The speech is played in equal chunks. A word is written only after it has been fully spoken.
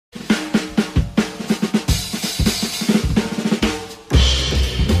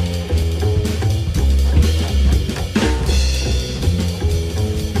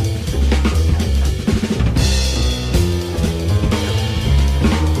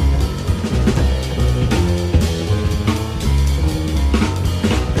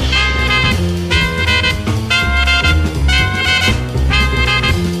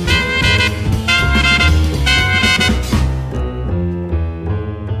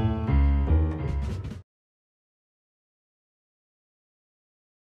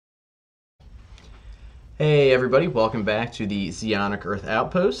Hey everybody, welcome back to the Zeonic Earth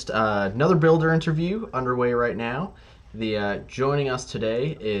Outpost. Another builder interview underway right now. The joining us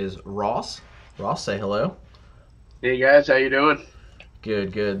today is Ross. Ross, say hello. Hey guys, how you doing?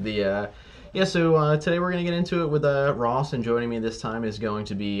 Good, good. Today we're gonna get into it with Ross, and joining me this time is going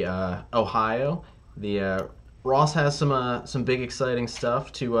to be Ohio. The Ross has some big exciting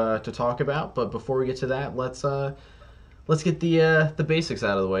stuff to talk about, but before we get to that, let's get the basics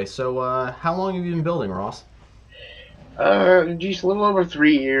out of the way. How long have you been building, Ross? Geez, a little over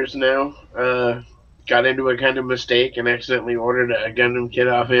 3 years now. Got into a kind of mistake and accidentally ordered a Gundam kit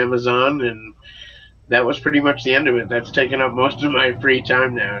off Amazon, and that was pretty much the end of it. That's taken up most of my free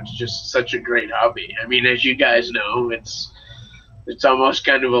time now. It's just such a great hobby. I mean, as you guys know, it's almost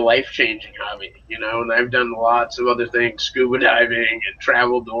kind of a life changing hobby, you know. And I've done lots of other things, scuba diving and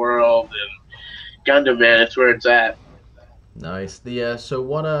traveled the world, and Gundam, man, it's where it's at. Nice.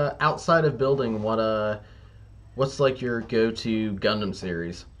 What outside of building, what's like your go-to Gundam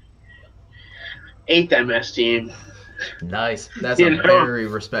series? Eighth MS team, Nice. That's a you know. very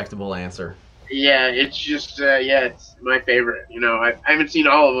respectable answer. Yeah, it's just yeah, it's my favorite. You know, I haven't seen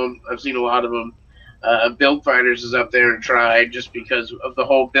all of them. I've seen a lot of them. Build Fighters is up there and tried just because of the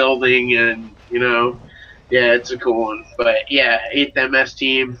whole building and yeah, it's a cool one. But yeah, eighth MS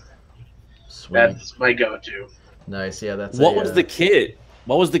team, Sweet. that's my go-to. Nice. Yeah, that's What a was the kit?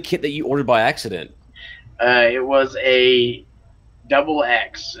 What was the kit that you ordered by accident? It was a double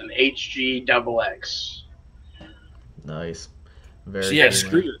X, an HG double X. nice. So Very yeah,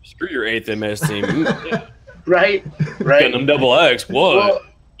 cool, man. screw your eighth MS team. Yeah. Right, right. Gundam Double X. What? Well,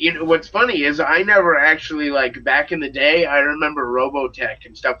 you know what's funny is I never actually like back in the day. I remember Robotech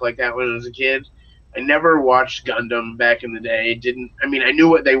and stuff like that when I was a kid. I never watched Gundam back in the day. Didn't I mean I knew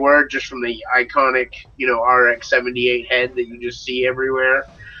what they were just from the iconic RX-78 head that you just see everywhere.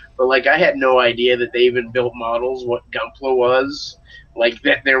 But like I had no idea that they even built models. What Gunpla was like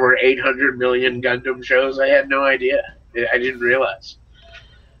that there were 800 million Gundam shows. I had no idea. I didn't realize.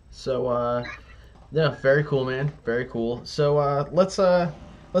 So yeah, very cool, man. Very cool. Let's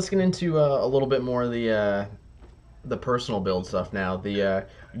get into a little bit more of the personal build stuff now. The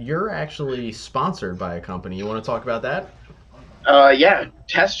You're actually sponsored by a company. You want to talk about that? Yeah,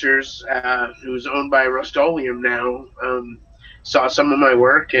 Testers, who's owned by Rust-Oleum now, saw some of my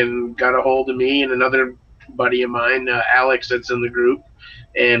work and got a hold of me and another buddy of mine, Alex, that's in the group,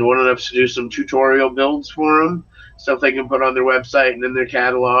 and wanted us to do some tutorial builds for them, stuff they can put on their website and in their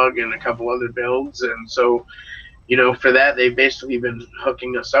catalog, and a couple other builds. And so, for that, they've basically been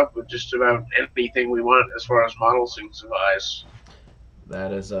hooking us up with just about anything we want as far as model suits wise.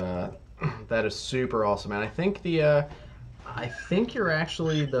 That is that is super awesome, man. I think you're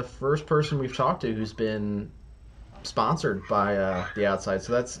actually the first person we've talked to who's been sponsored by the outside.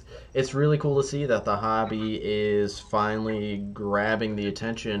 So it's really cool to see that the hobby is finally grabbing the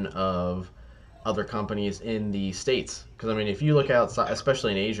attention of other companies in the states. Because I mean, if you look outside,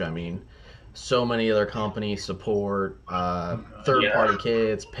 especially in Asia, I mean, so many other companies support third-party Yeah.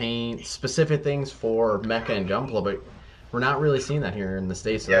 kits, paint, specific things for Mecha and Gunpla, but we're not really seeing that here in the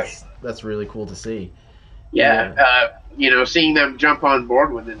states. So Yeah. that's really cool to see. The Yeah, seeing them jump on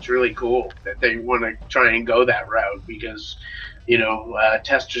board with it's really cool that they want to try and go that route because,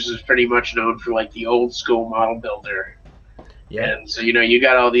 Testers is pretty much known for like the old school model builder. Yeah, And so, you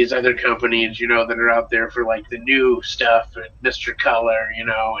got all these other companies, that are out there for like the new stuff and Mr. Color, and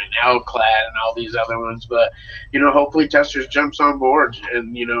Outclad and all these other ones. But, hopefully Testers jumps on board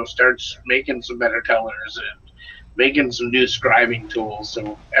and, starts making some better colors and making some new scribing tools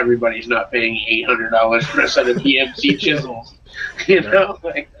so everybody's not paying $800 for a set of DMC chisels. that,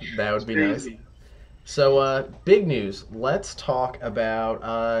 Like that it's would be nice. crazy. Big news. Let's talk about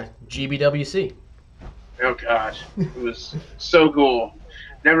GBWC. Oh God, it was so cool.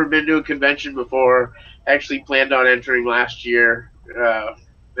 Never been to a convention before. Actually planned on entering last year. And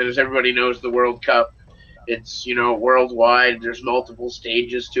as everybody knows, the World Cup. It's worldwide. There's multiple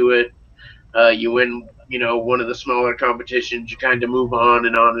stages to it. You win, one of the smaller competitions. You kind of move on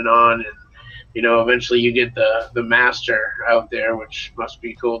and on and on, and eventually you get the master out there, which must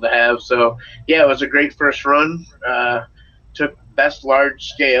be cool to have. So yeah, it was a great first run. Took best large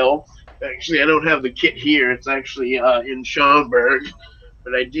scale. Actually, I don't have the kit here. It's actually in Schaumburg,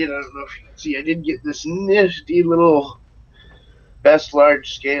 but I did. I don't know if you can see. I did get this nifty little best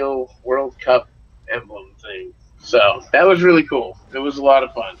large scale World Cup emblem thing. So that was really cool. It was a lot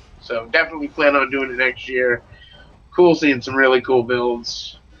of fun. So definitely plan on doing it next year. Cool seeing some really cool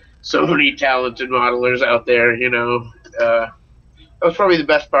builds. So many talented modelers out there. That was probably the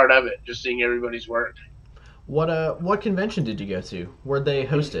best part of it, just seeing everybody's work. What convention did you go to? Where'd they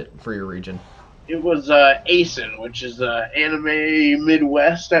host it for your region? It was ASIN, which is Anime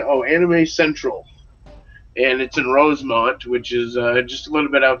Midwest. Anime Central, and it's in Rosemont, which is just a little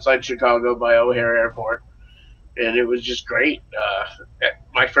bit outside Chicago by O'Hare Airport. And it was just great. At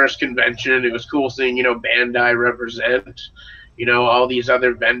my first convention, it was cool seeing Bandai represent. All these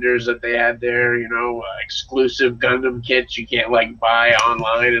other vendors that they had there. Exclusive Gundam kits you can't buy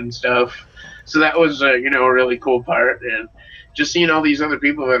online and stuff. So that was a really cool part, and just seeing all these other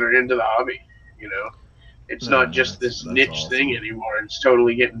people that are into the hobby. It's not just this niche awesome thing anymore. It's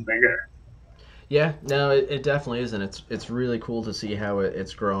totally getting bigger. Yeah, no, it definitely is, and it's really cool to see how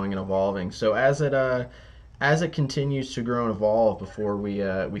it's growing and evolving. So as it continues to grow and evolve, before we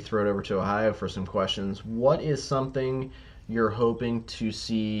throw it over to Ohio for some questions, what is something you're hoping to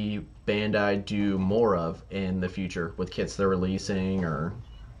see Bandai do more of in the future with kits they're releasing, or?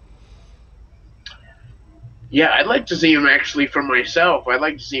 Yeah, I'd like to see him actually for myself. I'd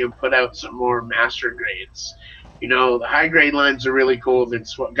like to see him put out some more master grades. The high grade lines are really cool.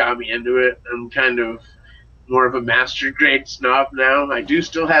 That's what got me into it. I'm kind of more of a master grade snob now. I do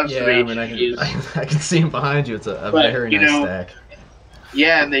still have some HGs. I can see them behind you. It's a very nice stack.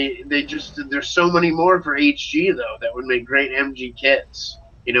 Yeah, and there's so many more for HG though that would make great MG kits.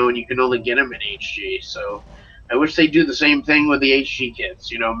 And you can only get them in HG. So I wish they'd do the same thing with the HG kits.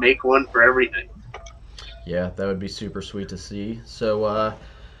 Make one for everything. Yeah, that would be super sweet to see. So,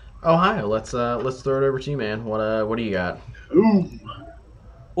 Ohio, let's throw it over to you, man. What do you got? Ooh.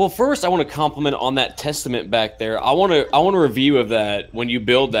 Well, first I want to compliment on that testament back there. I want a review of that when you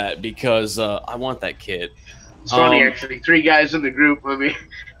build that, because I want that kit. It's funny actually. Three guys in the group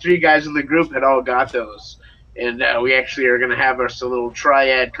had all got those, and we actually are going to have us a little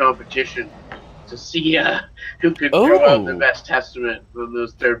triad competition to see who could throw out the best testament on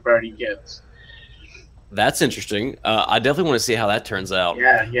those third-party kits. That's interesting. I definitely want to see how that turns out.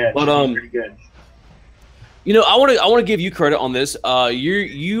 Yeah, but pretty good. I want to give you credit on this.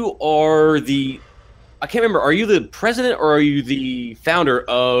 You are the, I can't remember. Are you the president or are you the founder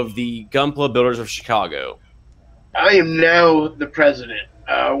of the Gunpla Builders of Chicago? I am now the president.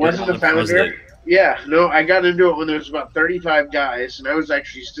 Wasn't the founder. President. Yeah, no, I got into it when there was about 35 guys, and I was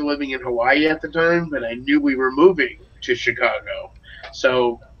actually still living in Hawaii at the time, but I knew we were moving to Chicago,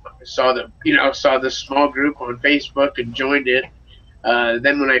 so. Saw this small group on Facebook and joined it.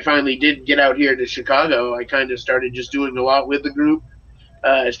 Then when I finally did get out here to Chicago, I kind of started just doing a lot with the group.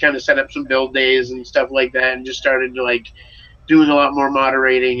 Just kind of set up some build days and stuff like that, and just started to doing a lot more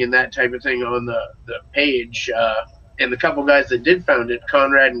moderating and that type of thing on the page. And the couple guys that did found it,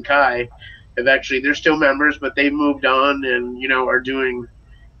 Conrad and Kai, they're still members, but they've moved on and are doing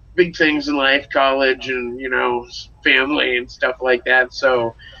big things in life, college and family and stuff like that.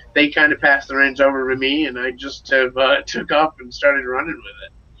 So they kind of passed the reins over to me, and I just have took off and started running with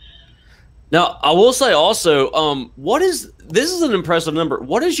it. Now, I will say also, this is an impressive number.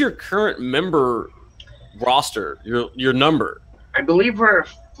 What is your current member roster, your number? I believe we're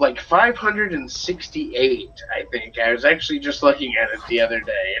 568, I think. I was actually just looking at it the other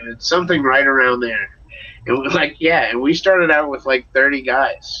day, and it's something right around there. And and we started out with 30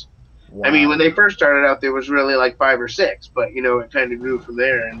 guys. Wow. I mean, when they first started out, there was really 5 or 6, but it kind of grew from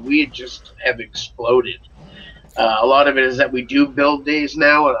there, and we just have exploded. A lot of it is that we do build days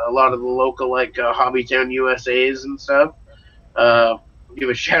now. A lot of the local Hobbytown USAs and stuff. Give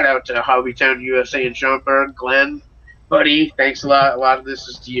a shout out to Hobbytown USA in Schaumburg, Glenn, buddy. Thanks a lot. A lot of this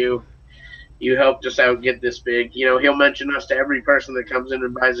is to you. You helped us out get this big. He'll mention us to every person that comes in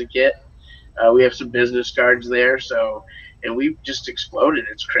and buys a kit. We have some business cards there, and we've just exploded.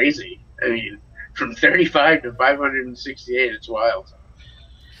 It's crazy. I mean, from 35 to 568, it's wild.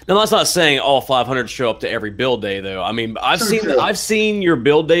 Now, that's not saying all 500 show up to every build day, though. I mean, I've seen your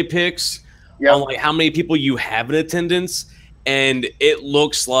build day pics on how many people you have in attendance, and it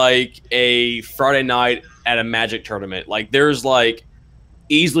looks like a Friday night at a Magic tournament. There's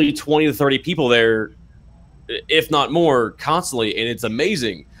easily 20 to 30 people there, if not more, constantly, and it's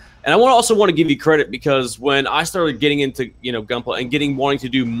amazing. And I also want to give you credit, because when I started getting into Gunpla and wanting to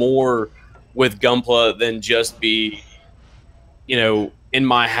do more with Gunpla than just be in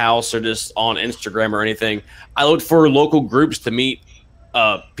my house or just on Instagram or anything, I looked for local groups to meet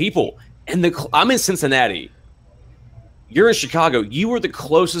people. And I'm in Cincinnati. You're in Chicago. You were the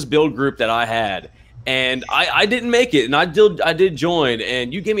closest build group that I had, and I didn't make it, and I did join,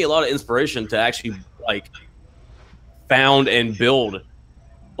 and you gave me a lot of inspiration to actually found and build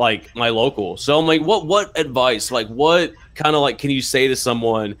my local. So I'm what advice, what kind of can you say to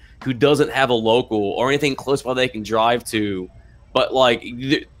someone who doesn't have a local or anything close by they can drive to, but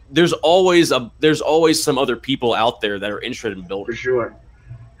there's always some other people out there that are interested in building. For sure.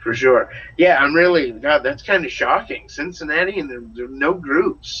 For sure. Yeah, I'm really, God, that's kind of shocking. Cincinnati, and there are no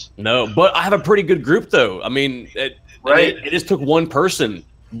groups. No, but I have a pretty good group, though. I mean, it just took one person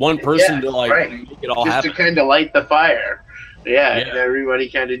to like make it all just happen. To kind of light the fire. Yeah, and everybody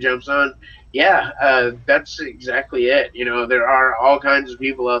kind of jumps on. Yeah, that's exactly it. You know, there are all kinds of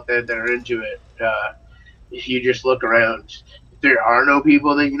people out there that are into it. If you just look around, if there are no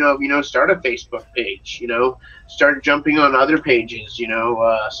people that you know, start a Facebook page. You know, start jumping on other pages. You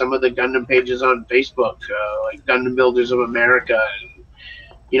know, some of the Gundam pages on Facebook, like Gundam Builders of America. And,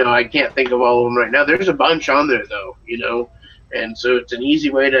 you know, I can't think of all of them right now. There's a bunch on there though. You know, and so it's an easy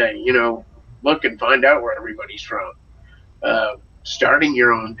way to look and find out where everybody's from. Starting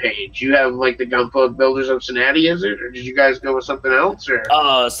your own page. You have like the Gunpla Builders of Cincinnati, is it? Or did you guys go with something else?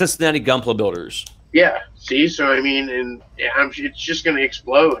 Or Cincinnati Gunpla Builders. Yeah. See, so I mean, and it's just going to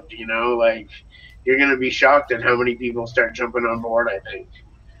explode. You know, like you're going to be shocked at how many people start jumping on board. I think.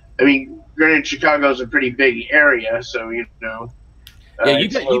 I mean, granted, Chicago's a pretty big area, so you know. Yeah,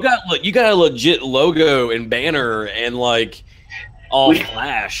 you got a legit logo and banner and like all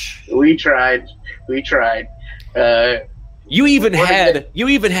flash. We tried. You even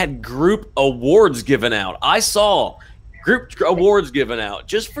had group awards given out. I saw group awards given out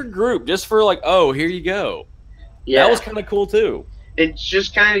just for like, oh, here you go. Yeah, that was kind of cool too. It's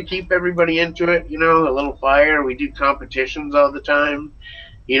just kind of keep everybody into it, you know, a little fire. We do competitions all the time,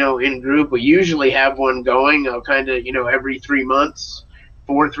 you know, in group. We usually have one going, kind of, you know, every 3 months,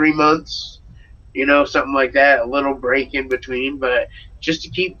 3 months, you know, something like that. A little break in between, but just to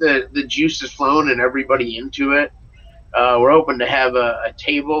keep the juices flowing and everybody into it. We're hoping to have a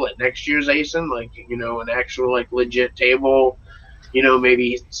table at next year's ASIN, like, you know, an actual, like, legit table, you know,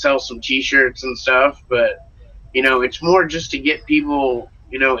 maybe sell some T-shirts and stuff. But, you know, it's more just to get people,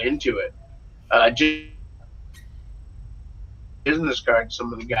 you know, into it. Just business cards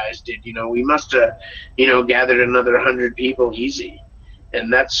some of the guys did, you know. We must have, you know, gathered another 100 people easy.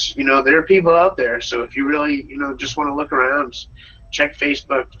 And that's, you know, there are people out there. So if you really, you know, just want to look around, check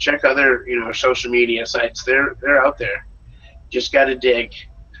Facebook, check other, you know, social media sites. They're out there. Just got to dig.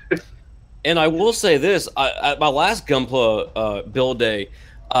 And I will say this: at my last Gunpla build day,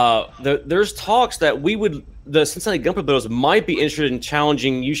 there's talks that the Cincinnati Gunpla builders might be interested in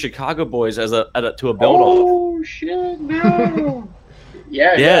challenging you Chicago boys to a build-off. Oh shit! No.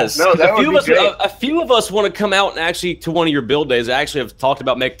 Yeah. Yes. Yeah. No, that would be great. A few of us want to come out and actually to one of your build days. I actually have talked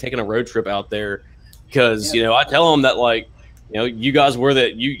about taking a road trip out there because you know I tell them that like. You know, you guys were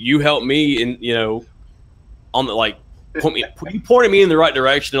that you helped me and you know, on the like you pointed me in the right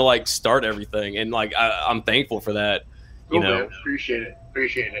direction to like start everything, and like I'm thankful for that. You know, man. Appreciate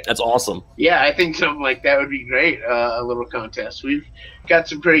it. That's awesome. Yeah, I think something like that would be great. A little contest. We've got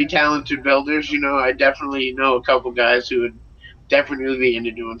some pretty talented builders. You know, I definitely know a couple guys who would definitely be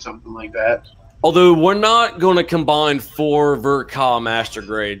into doing something like that. Although we're not going to combine 4 Verka master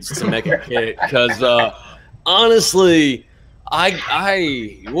grades to make a kit because honestly.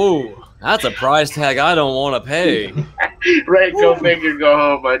 Whoa, that's a price tag I don't want to pay. Right, go figure, go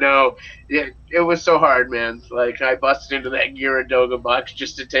home. I know. It was so hard, man. Like, I busted into that Giradoga box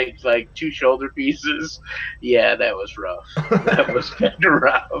just to take, like, 2 shoulder pieces. Yeah, that was rough. That was kind of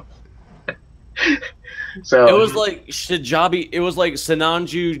rough. So it was like Shijabi. It was like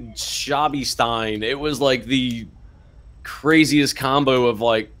Sinanju Shabi-Stein. It was like the craziest combo of,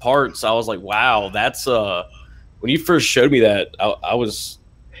 like, parts. I was like, wow, that's when you first showed me that, I was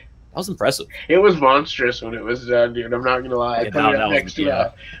impressive. It was monstrous when it was done, dude. I'm not gonna lie. I put it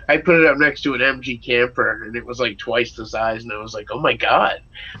up next to an MG camper, and it was like twice the size, and I was like, oh my god,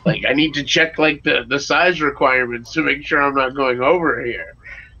 like I need to check like the size requirements to make sure I'm not going over here,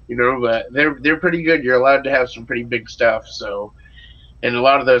 you know. But they're pretty good. You're allowed to have some pretty big stuff. So, and a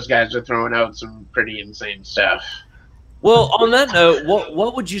lot of those guys are throwing out some pretty insane stuff. Well, on that note,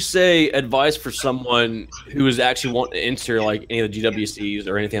 what would you say advice for someone who is actually wanting to enter like any of the GWCs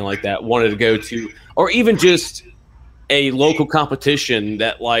or anything like that, wanted to go to, or even just a local competition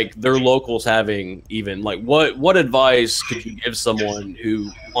that like their locals having, even like what advice could you give someone who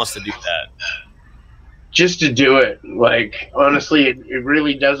wants to do that? Just to do it. Like, honestly, it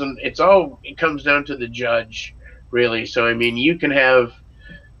really doesn't, it comes down to the judge, really. So, I mean, you can have,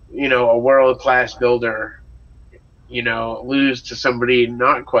 you know, a world-class builder, you know, lose to somebody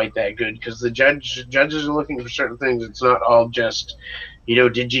not quite that good because the judges are looking for certain things. It's not all just, you know,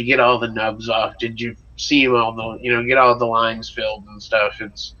 did you get all the nubs off? Did you see all the, you know, get all the lines filled and stuff?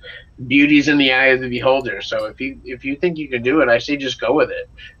 It's beauty's in the eye of the beholder. So if you think you can do it, I say just go with it.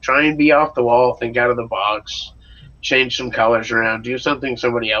 Try and be off the wall, think out of the box, change some colors around, do something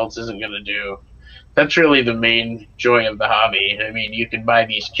somebody else isn't going to do. That's really the main joy of the hobby. I mean, you can buy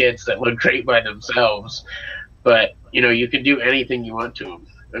these kits that look great by themselves, but you can do anything you want to them.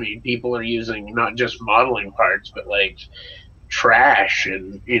 I mean, people are using not just modeling parts, but like trash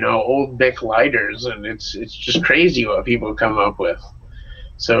and old Bic lighters, and it's just crazy what people come up with.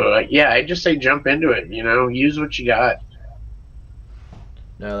 So yeah, I just say jump into it. Use what you got.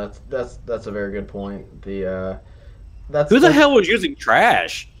 No, that's a very good point. Who the hell was using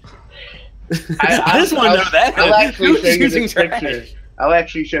trash? I just want to know that. I'll actually show you this picture. I'll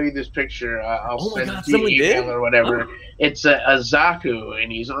actually show you this picture. I'll send it to you email or whatever. Oh. It's a Zaku,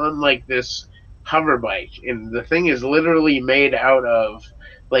 and he's on like this hover bike, and the thing is literally made out of,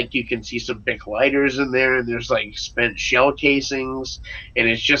 like, you can see some big lighters in there, and there's like spent shell casings, and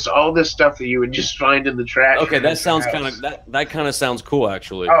it's just all this stuff that you would just find in the trash. Okay, that sounds that kind of sounds cool,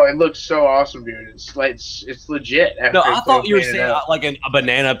 actually. Oh, it looks so awesome, dude. It's like it's legit. No, I thought you were saying like a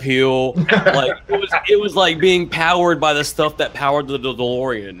banana peel. Like it was like being powered by the stuff that powered the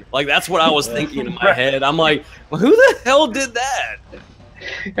DeLorean. Like that's what I was thinking in my head. I'm like, well, who the hell did that?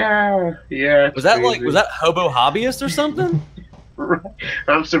 Yeah. Was that Hobo Hobbyist or something?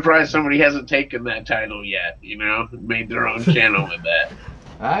 I'm surprised somebody hasn't taken that title yet. Made their own channel with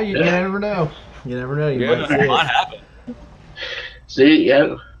that. You never know. You never know. You might happen. See,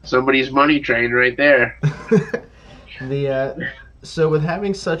 yeah, somebody's money train right there. So with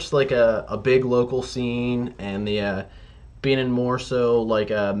having such like a big local scene and the being in more so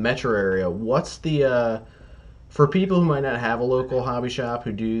like a metro area, what's the for people who might not have a local hobby shop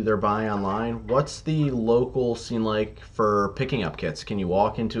who do their buying online, what's the local scene like for picking up kits? Can you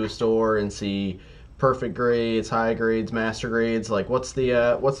walk into a store and see perfect grades, high grades, master grades? Like, what's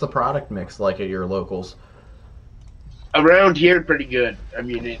the product mix like at your locals? Around here, pretty good. I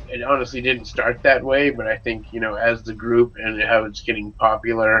mean, it honestly didn't start that way, but I think, as the group and how it's getting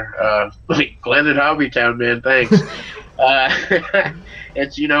popular, like Glenn at Hobbytown, man, thanks.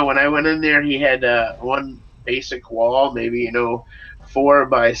 It's, when I went in there, he had one basic wall, maybe 4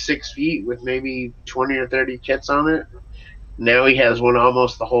 by 6 feet with maybe 20 or 30 kits on it. Now he has one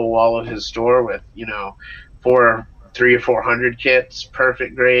almost the whole wall of his store with 300 or 400 kits,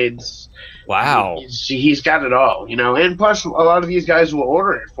 perfect grades. Wow. He's got it all, and plus a lot of these guys will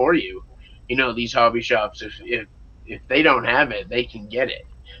order it for you. These hobby shops, if they don't have it, they can get it.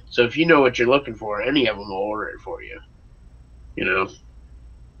 So if you know what you're looking for, any of them will order it for you.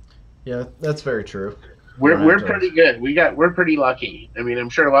 Yeah, that's very true. We're pretty good. We're pretty lucky. I mean, I'm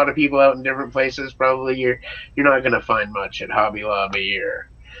sure a lot of people out in different places probably you're not going to find much at Hobby Lobby or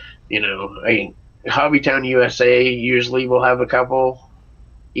Hobbytown USA usually will have a couple,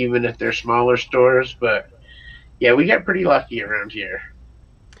 even if they're smaller stores. But yeah, we got pretty lucky around here.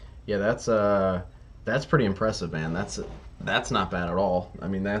 Yeah, that's pretty impressive, man. That's not bad at all. I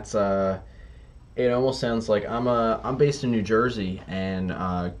mean, that's it almost sounds like I'm based in New Jersey, and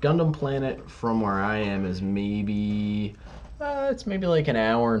Gundam Planet from where I am is maybe it's maybe like an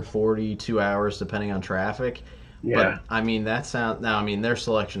hour and 42 hours depending on traffic. Yeah. But I mean their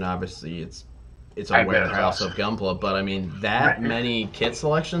selection obviously it's a warehouse of Gunpla, but I mean that many kit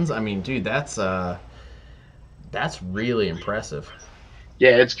selections. I mean, dude, that's really impressive.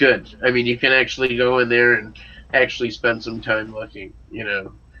 Yeah, it's good. I mean, you can actually go in there and actually spend some time looking,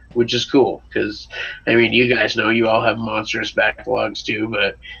 which is cool because, I mean, you guys know you all have monstrous backlogs too,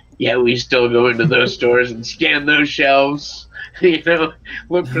 but yeah, we still go into those stores and scan those shelves,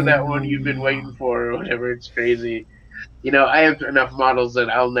 look for that one you've been waiting for or whatever. It's crazy. I have enough models that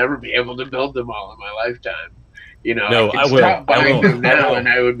I'll never be able to build them all in my lifetime. No, I can stop buying them now and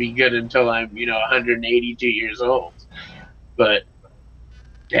I would be good until I'm, 182 years old. But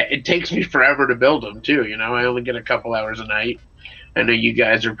it takes me forever to build them too. I only get a couple hours a night. I know you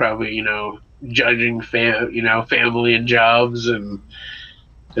guys are probably, judging family and jobs, and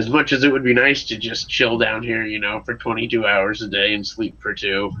as much as it would be nice to just chill down here, for 22 hours a day and sleep for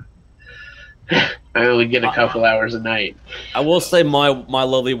 2, I only get a couple hours a night. I will say my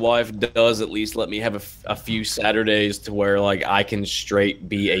lovely wife does at least let me have a few Saturdays to where like I can straight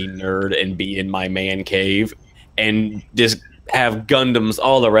be a nerd and be in my man cave and just have Gundams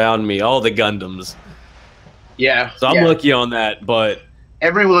all around me, all the Gundams. Yeah. So I'm lucky on that, but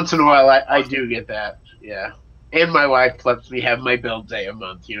every once in a while I do get that. Yeah. And my wife lets me have my build day a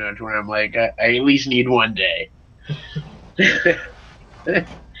month, to where I'm like, I at least need one day.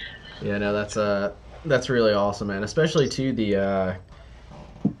 Yeah, no, that's really awesome, man. Especially too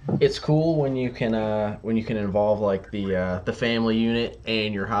it's cool when you can involve like the family unit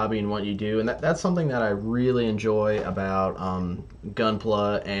and your hobby and what you do, and that's something that I really enjoy about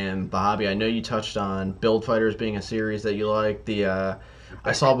Gunpla and the hobby. I know you touched on Build Fighters being a series that you like, the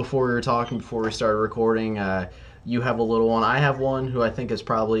I saw before we were talking, before we started recording, you have a little one. I have one who I think is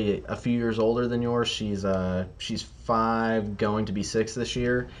probably a few years older than yours. She's 5, going to be 6 this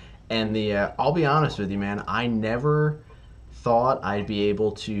year. And I'll be honest with you, man. I never thought I'd be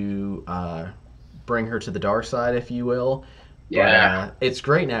able to bring her to the dark side, if you will. Yeah. But it's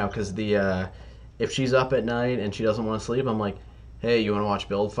great now because if she's up at night and she doesn't want to sleep, I'm like, hey, you want to watch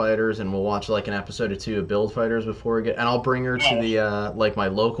Build Fighters? And we'll watch like an episode or 2 of Build Fighters before we get. And I'll bring her to the like my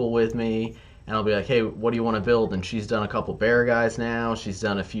local with me, and I'll be like, hey, what do you want to build? And she's done a couple Bear Guys now. She's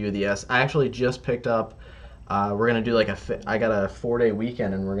done a few of the I actually just picked up. We're gonna do like I got a 4-day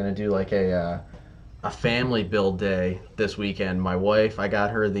weekend, and we're gonna do like a family build day this weekend. My wife, I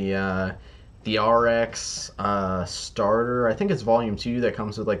got her the RX starter. I think it's volume 2 that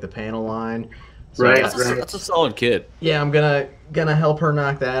comes with like the panel line. So Right, That's a solid kit. yeah, I'm gonna help her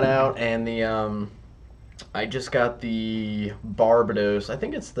knock that out, and I just got the Barbados. I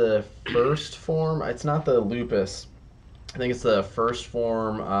think it's the first form. It's not the Lupus. I think it's the first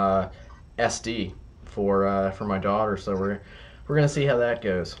form SD for my daughter. So we're gonna see how that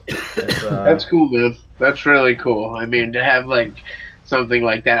goes. That's cool, man. That's really cool. I mean, to have like something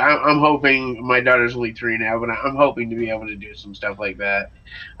like that. I'm hoping, my daughter's only 3 now, but I'm hoping to be able to do some stuff like that.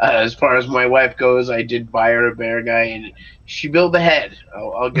 As far as my wife goes, I did buy her a Bear Guy, and she built the head.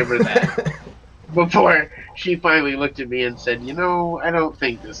 I'll give her that. Before she finally looked at me and said, I don't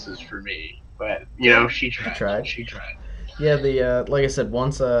think this is for me. But, she tried. She tried. Yeah, like I said,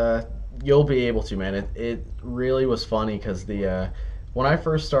 once you'll be able to, man. It really was funny because when I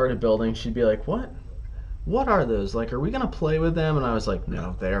first started building, she'd be like, what are those? Like, are we gonna play with them? And I was like,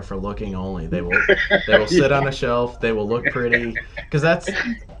 no, they are for looking only. They will sit on a shelf. They will look pretty. Because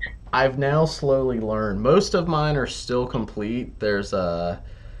I've now slowly learned. Most of mine are still complete. There's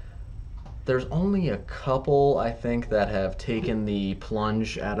only a couple, I think, that have taken the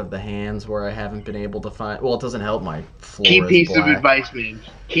plunge out of the hands where I haven't been able to find. Well, it doesn't help my floor. Key piece black. of advice, man.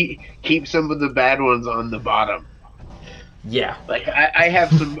 Keep some of the bad ones on the bottom. Yeah. Like I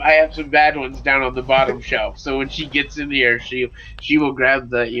have some bad ones down on the bottom shelf. So when she gets in here, she will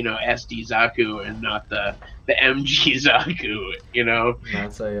grab the SD Zaku and not the MG Zaku.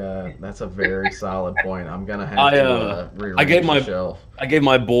 That's a very solid point. I'm gonna have to rearrange the shelf. I gave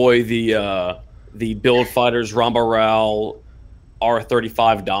my boy the Build Fighters Rambarao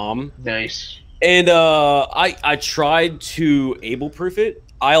R35 Dom. Nice. And I tried to able proof it.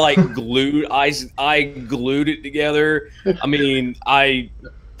 I glued it together. I mean, I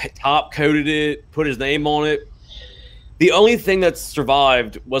top coated it, put his name on it. The only thing that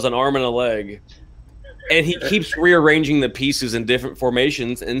survived was an arm and a leg. And he keeps rearranging the pieces in different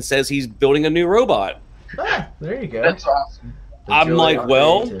formations and says he's building a new robot. Ah, there you go. That's awesome. I'm like,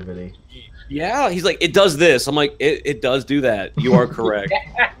 well, yeah. He's like, it does this. I'm like, it does do that. You are correct.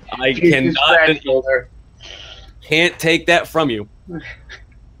 I can't take that from you.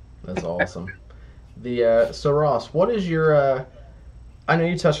 That's awesome. So Ross, what is your I know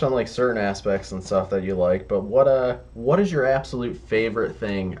you touched on like certain aspects and stuff that you like, but what is your absolute favorite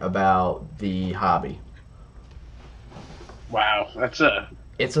thing about the hobby? Wow, it's a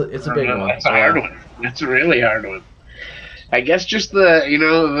big one. That's a hard one. That's a really hard one. I guess just the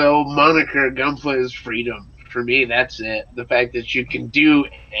old moniker Gunpla is freedom. For me, that's it. The fact that you can do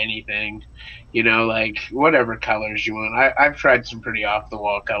anything. Like whatever colors you want. I've tried some pretty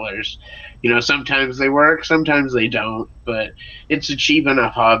off-the-wall colors. Sometimes they work, sometimes they don't. But it's a cheap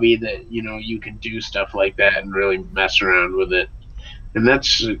enough hobby that, you can do stuff like that and really mess around with it. And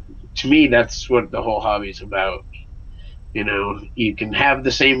to me, that's what the whole hobby's about. You can have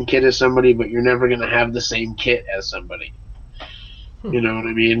the same kit as somebody, but you're never going to have the same kit as somebody. You know what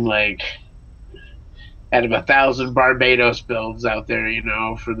I mean? Like, out of 1,000 Barbados builds out there,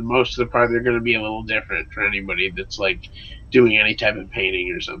 for the most of the part, they're going to be a little different for anybody that's like doing any type of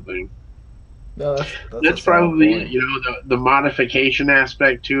painting or something. No, that's probably the modification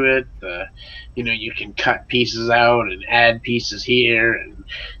aspect to it. You can cut pieces out and add pieces here, and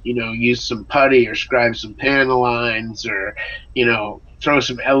use some putty or scribe some panel lines, or throw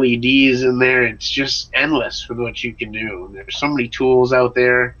some LEDs in there. It's just endless with what you can do. There's so many tools out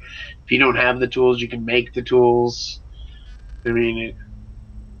there. If you don't have the tools, you can make the tools. I mean,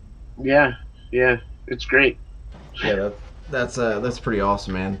 it's great. Yeah, that's pretty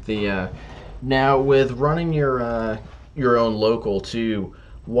awesome, man. Now with running your own local too,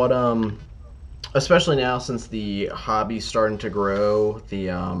 what especially now since the hobby's starting to grow,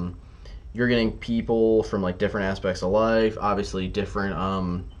 you're getting people from like different aspects of life, obviously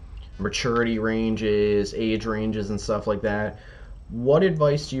different maturity ranges, age ranges, and stuff like that. What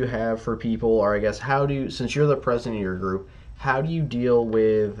advice do you have for people, or I guess since you're the president of your group, how do you deal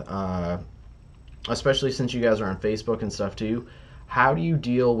with, especially since you guys are on Facebook and stuff too, how do you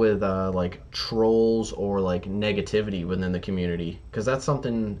deal with like trolls or like negativity within the community? Because that's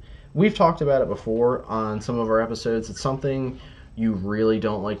something we've talked about it before on some of our episodes. It's something you really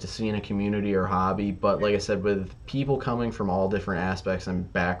don't like to see in a community or hobby, but like I said, with people coming from all different aspects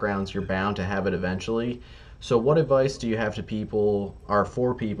and backgrounds, you're bound to have it eventually. So what advice do you have to people or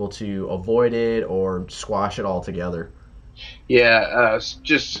for people to avoid it or squash it altogether? Yeah,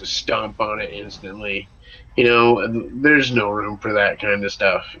 just stomp on it instantly. There's no room for that kind of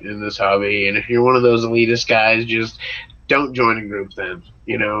stuff in this hobby. And if you're one of those elitist guys, just don't join a group then.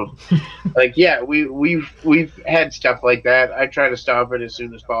 Like, yeah, we've had stuff like that. I try to stop it as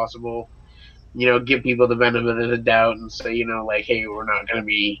soon as possible. Give people the benefit of the doubt and say, like, hey, we're not going to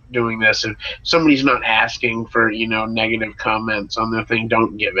be doing this. If somebody's not asking for, negative comments on their thing,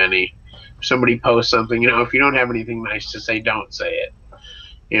 don't give any. If somebody posts something, if you don't have anything nice to say, don't say it.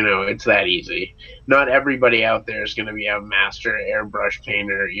 It's that easy. Not everybody out there is going to be a master airbrush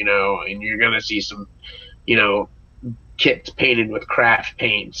painter, and you're going to see some, kits painted with craft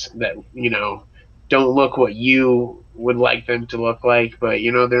paints that, don't look what you would like them to look like, but,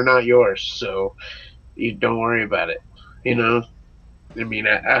 they're not yours. So you don't worry about it. I mean,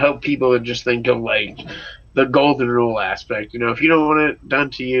 I hope people would just think of like the golden rule aspect. If you don't want it done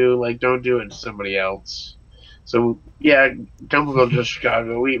to you, like, don't do it to somebody else. So yeah, Gunpla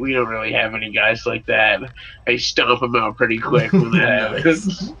Chicago. We don't really have any guys like that. I stomp them out pretty quick when that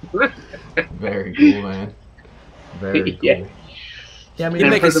happens. Very cool, man. Very cool. Yeah. Yeah, I mean,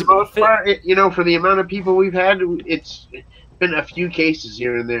 And for the most part, for the amount of people we've had, it's been a few cases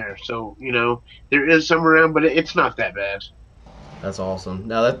here and there. So there is some around, but it's not that bad. That's awesome.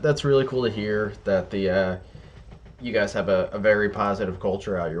 Now that's really cool to hear that the you guys have a very positive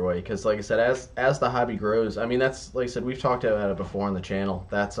culture out your way. Because like I said, as the hobby grows, I mean, that's like I said, we've talked about it before on the channel.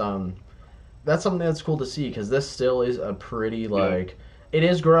 That's something that's cool to see because this still is a pretty like. It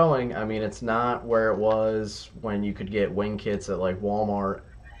is growing. I mean, it's not where it was when you could get wing kits at like Walmart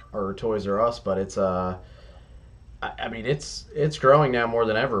or Toys R Us, but it's I mean, it's growing now more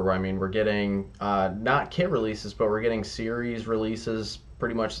than ever. I mean, we're getting not kit releases, but we're getting series releases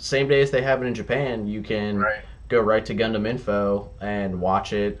pretty much the same day as they have it in Japan. You can go right to Gundam Info and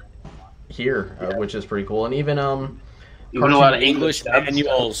watch it here, which is pretty cool. And even a lot of English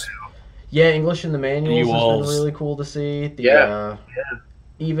manuals. Yeah, English in the manuals has been really cool to see.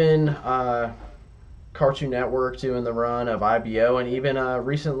 Even Cartoon Network doing the run of IBO, and even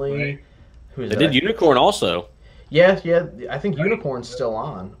recently, they did Unicorn also. Yeah, I think Unicorn's still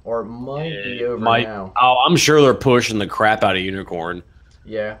on, or it might be over now. Oh, I'm sure they're pushing the crap out of Unicorn.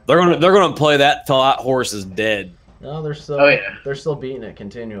 Yeah, they're gonna play that till that horse is dead. No, they're still beating it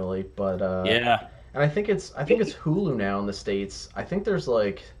continually, but yeah. And I think it's Hulu now in the States. I think there's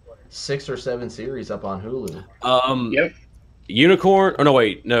like 6 or 7 series up on Hulu. Yep. Unicorn. Oh no,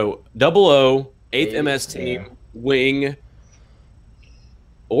 wait, no. 00, 8th MS Team, Wing.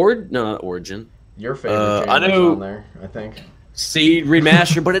 Not Origin. Your favorite I know, on there, I think. Seed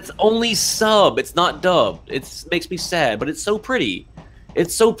remaster, but it's only sub. It's not dub. It makes me sad, but it's so pretty.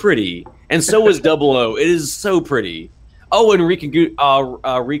 It's so pretty, and so is 00. It is so pretty. Oh, and Rika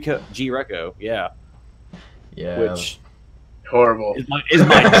G Reco, yeah. Which horrible is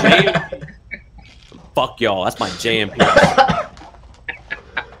my jam. Fuck y'all. That's my jam.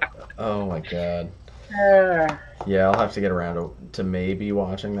 Oh my god. Yeah, I'll have to get around to maybe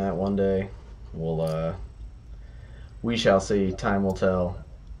watching that one day. We shall see. Time will tell.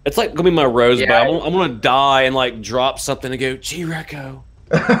 It's like gonna be my rosebud. Yeah, I'm gonna die and like drop something and go G Reco.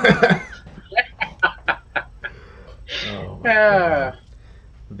 Oh my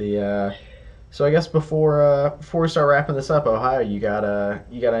God. So I guess before we start wrapping this up, Ohio, you got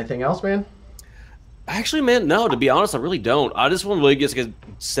anything else, man? Actually, man, no. To be honest, I really don't. I just want to really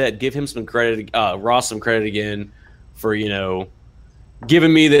give him some credit, Ross some credit again for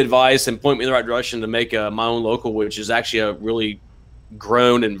giving me the advice and pointing me in the right direction to make my own local, which is actually a really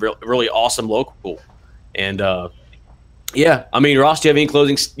grown and really awesome local. And yeah, I mean, Ross, do you have any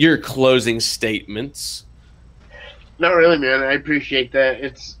closing statements? Not really, man. I appreciate that.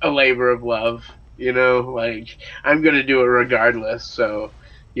 It's a labor of love, like I'm going to do it regardless. So,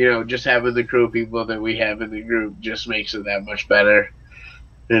 just having the crew of people that we have in the group just makes it that much better.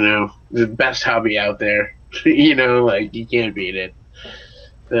 The best hobby out there, like you can't beat it.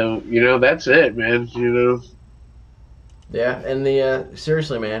 So, that's it, man, Yeah, and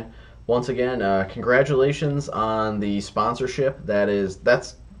seriously, man, once again, congratulations on the sponsorship.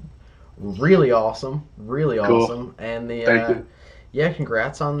 That's really awesome, really cool. Awesome. And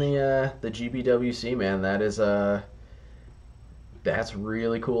congrats on the GBWC, man. That is That's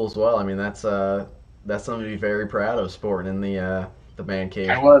really cool as well. I mean, that's something to be very proud of, sporting in the man cave.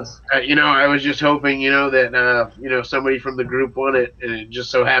 I was, I was just hoping, that somebody from the group won it, and it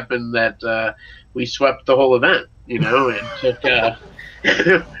just so happened that we swept the whole event, and took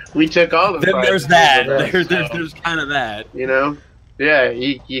we took all the. Then there's that. There's kind of that. Yeah,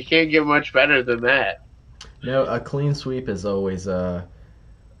 you can't get much better than that. No, a clean sweep is always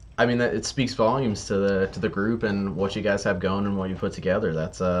I mean, it speaks volumes to the group and what you guys have going and what you put together.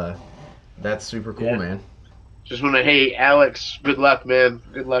 That's super cool, man. Just want to, hey, Alex, good luck, man.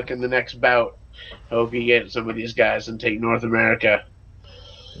 Good luck in the next bout. I hope you get some of these guys and take North America.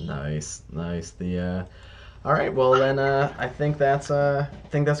 Nice. All right, well then, I think that's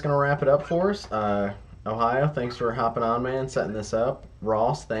gonna wrap it up for us. Ohio, thanks for hopping on, man, setting this up.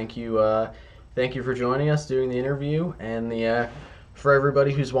 Ross, thank you for joining us, doing the interview, and for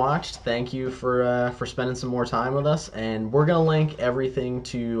everybody who's watched, thank you for spending some more time with us. And we're gonna link everything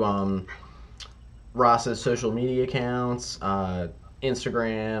to Ross's social media accounts,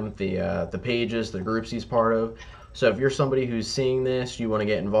 Instagram, the pages, the groups he's part of. So if you're somebody who's seeing this, you want to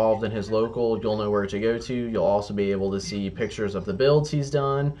get involved in his local, you'll know where to go to. You'll also be able to see pictures of the builds he's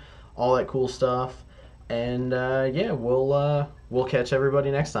done, all that cool stuff. And we'll catch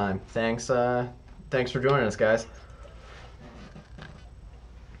everybody next time. Thanks for joining us, guys.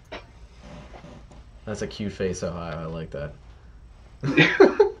 That's a cute face, Ohio. I like that.